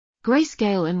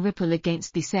Grayscale and Ripple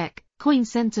against the SEC, Coin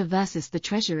Center versus the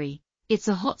Treasury. It's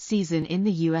a hot season in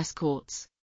the US courts.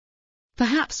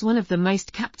 Perhaps one of the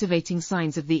most captivating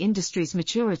signs of the industry's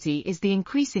maturity is the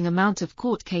increasing amount of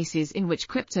court cases in which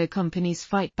crypto companies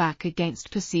fight back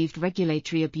against perceived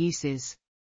regulatory abuses.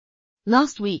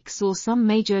 Last week saw some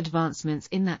major advancements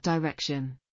in that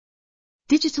direction.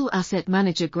 Digital asset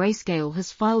manager Grayscale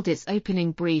has filed its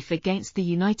opening brief against the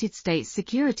United States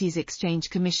Securities Exchange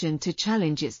Commission to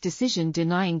challenge its decision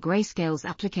denying Grayscale's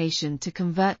application to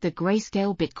convert the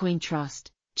Grayscale Bitcoin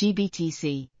Trust,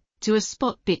 GBTC, to a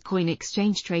spot Bitcoin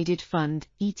exchange-traded fund,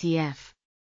 ETF.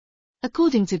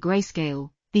 According to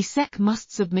Grayscale, the SEC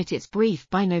must submit its brief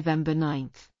by November 9.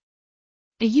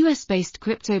 A US-based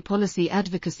crypto policy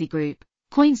advocacy group,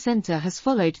 Coin Center, has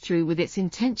followed through with its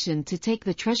intention to take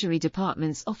the Treasury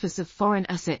Department's Office of Foreign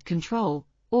Asset Control,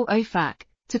 or OFAC,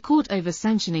 to court over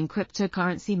sanctioning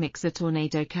cryptocurrency mixer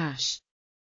Tornado Cash.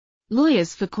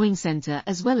 Lawyers for Coin Center,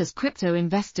 as well as crypto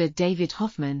investor David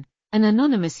Hoffman, an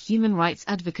anonymous human rights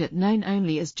advocate known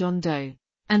only as John Doe,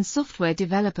 and software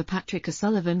developer Patrick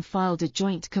O'Sullivan, filed a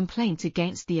joint complaint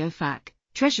against the OFAC,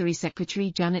 Treasury Secretary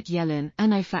Janet Yellen,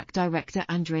 and OFAC Director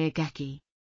Andrea Gacki.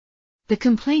 The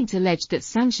complaint alleged that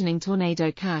sanctioning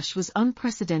Tornado Cash was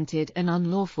unprecedented and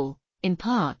unlawful, in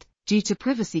part, due to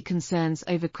privacy concerns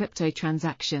over crypto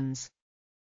transactions.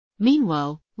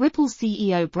 Meanwhile, Ripple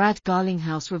CEO Brad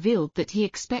Garlinghouse revealed that he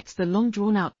expects the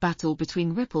long-drawn-out battle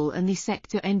between Ripple and the SEC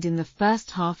to end in the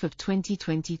first half of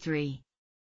 2023.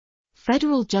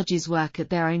 Federal judges work at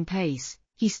their own pace,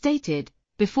 he stated,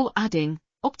 before adding,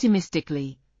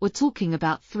 optimistically, we're talking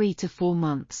about 3 to 4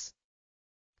 months.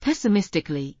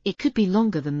 Pessimistically, it could be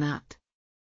longer than that.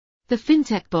 The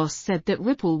fintech boss said that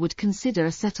Ripple would consider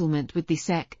a settlement with the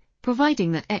SEC,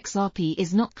 providing that XRP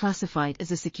is not classified as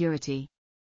a security.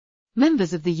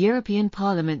 Members of the European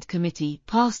Parliament Committee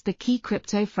passed the Key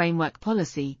Crypto Framework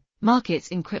Policy, Markets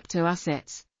in Crypto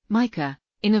Assets, MiCA,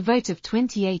 in a vote of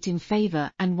 28 in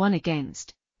favour and 1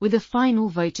 against, with a final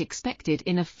vote expected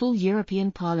in a full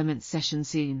European Parliament session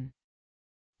soon.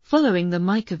 Following the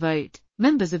MiCA vote,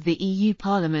 members of the EU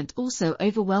Parliament also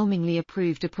overwhelmingly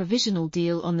approved a provisional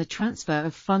deal on the transfer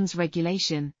of funds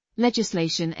regulation,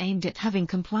 legislation aimed at having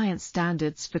compliance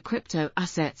standards for crypto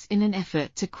assets in an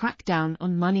effort to crack down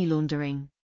on money laundering.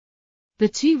 The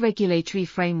two regulatory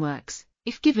frameworks,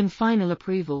 if given final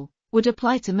approval, would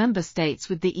apply to member states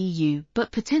with the EU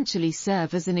but potentially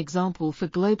serve as an example for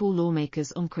global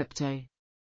lawmakers on crypto.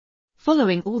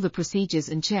 Following all the procedures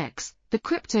and checks, the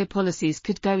crypto policies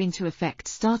could go into effect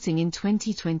starting in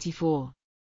 2024.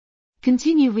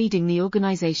 Continue reading. The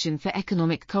Organization for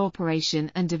Economic Cooperation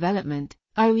and Development,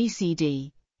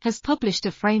 OECD, has published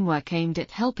a framework aimed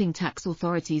at helping tax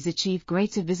authorities achieve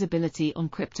greater visibility on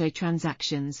crypto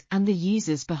transactions and the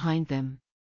users behind them.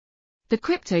 The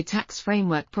Crypto Tax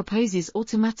Framework proposes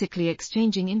automatically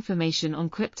exchanging information on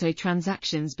crypto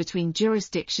transactions between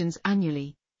jurisdictions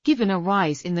annually, given a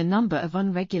rise in the number of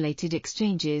unregulated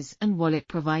exchanges and wallet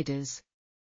providers.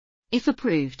 If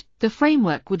approved, the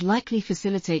framework would likely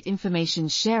facilitate information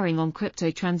sharing on crypto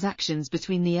transactions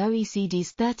between the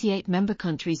OECD's 38 member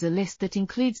countries, a list that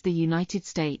includes the United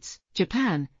States,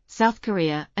 Japan, South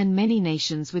Korea, and many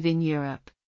nations within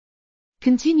Europe.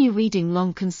 Continue reading.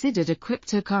 Long considered a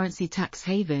cryptocurrency tax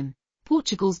haven,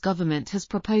 Portugal's government has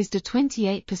proposed a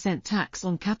 28% tax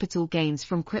on capital gains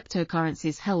from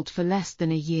cryptocurrencies held for less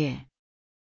than a year.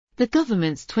 The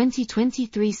government's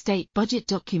 2023 state budget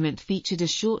document featured a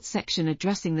short section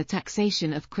addressing the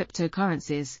taxation of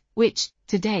cryptocurrencies, which,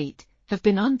 to date, have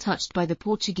been untouched by the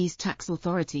Portuguese tax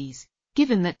authorities,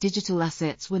 given that digital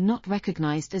assets were not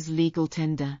recognized as legal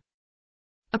tender.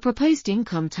 A proposed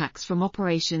income tax from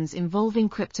operations involving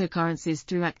cryptocurrencies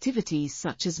through activities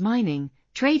such as mining,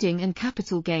 trading and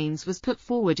capital gains was put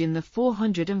forward in the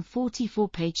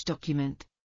 444-page document.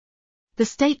 The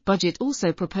state budget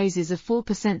also proposes a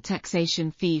 4%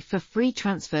 taxation fee for free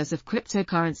transfers of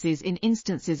cryptocurrencies in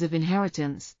instances of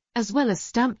inheritance, as well as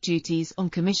stamp duties on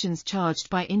commissions charged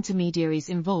by intermediaries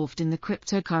involved in the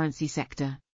cryptocurrency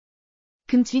sector.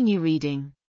 Continue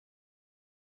reading.